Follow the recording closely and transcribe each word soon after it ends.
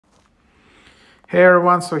Hey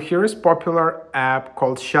everyone, so here is popular app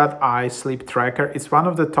called ShutEye Sleep Tracker. It's one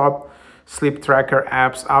of the top sleep tracker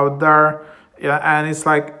apps out there. Yeah, and it's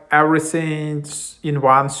like everything in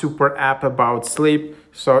one super app about sleep.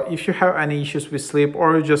 So if you have any issues with sleep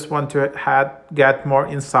or you just want to get more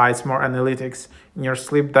insights, more analytics in your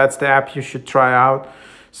sleep, that's the app you should try out.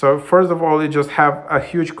 So first of all, you just have a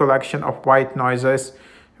huge collection of white noises,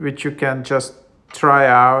 which you can just try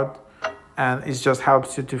out. And it just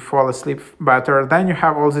helps you to fall asleep better. Then you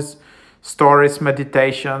have all these stories,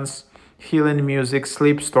 meditations, healing music,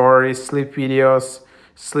 sleep stories, sleep videos,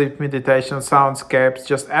 sleep meditation, soundscapes,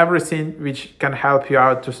 just everything which can help you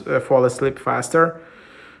out to fall asleep faster.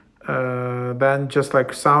 Then just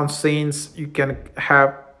like sound scenes, you can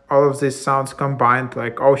have all of these sounds combined,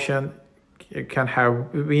 like ocean. You can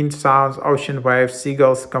have wind sounds, ocean waves,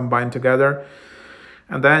 seagulls combined together.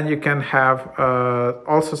 And then you can have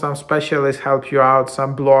also some specialists help you out,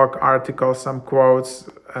 some blog articles, some quotes,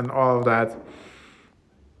 and all of that.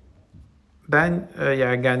 Then,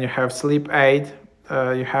 again, you have sleep aid.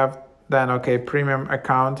 You have then, premium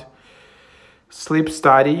account, sleep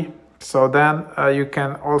study. So then you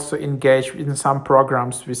can also engage in some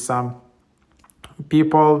programs with some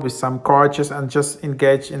people, with some coaches, and just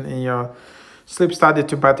engage in your sleep study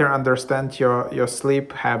to better understand your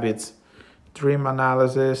sleep habits. Dream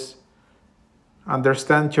analysis,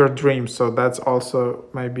 understand your dreams, so that's also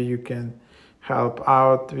maybe you can help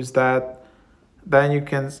out with that. Then you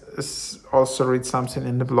can also read something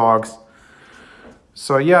in the blogs.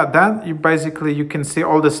 So yeah, then you can see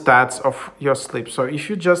all the stats of your sleep. So if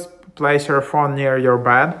you just place your phone near your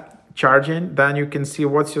bed charging, then you can see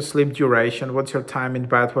what's your sleep duration, what's your time in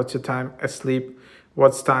bed, what's your time asleep,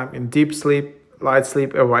 what's time in deep sleep, light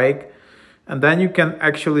sleep, awake. And then you can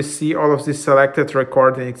actually see all of these selected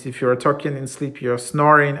recordings. If you're talking in sleep, you're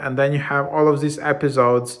snoring, and then you have all of these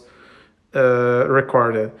episodes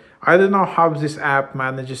recorded. I don't know how this app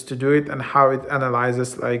manages to do it and how it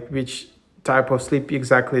analyzes like which type of sleep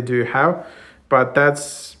exactly do you have, but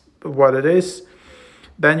that's what it is.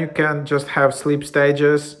 Then you can just have sleep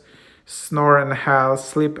stages, snore and health,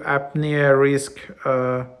 sleep apnea risk,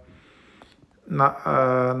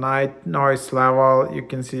 night noise level. You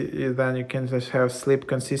can see, then you can just have sleep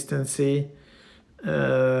consistency,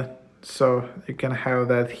 so you can have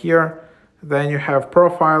that here. Then you have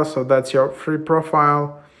profile, so that's your free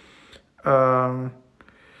profile. But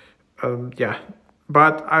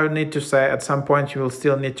I would need to say at some point you will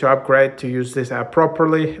still need to upgrade to use this app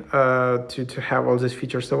properly, to have all these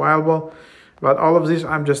features available. But all of this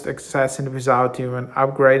I'm just accessing without even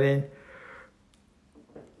upgrading.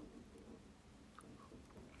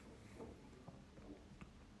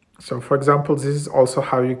 So for example, this is also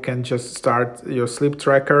how you can just start your sleep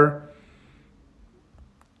tracker.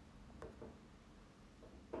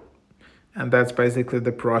 And that's basically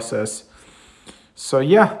the process. So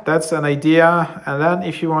yeah, that's an idea. And then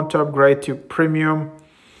if you want to upgrade to premium,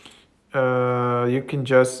 you can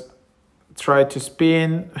just try to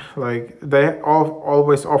spin. Like they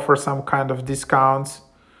always offer some kind of discounts.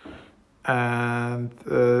 And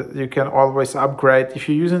you can always upgrade. If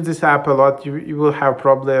you're using this app a lot, you will have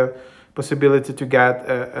probably a possibility to get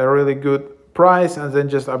a really good price and then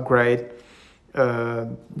just upgrade.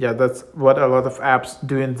 Yeah, that's what a lot of apps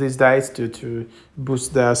do in these days to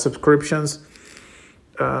boost their subscriptions.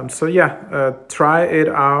 So yeah, try it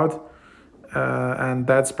out, and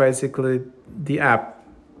that's basically the app.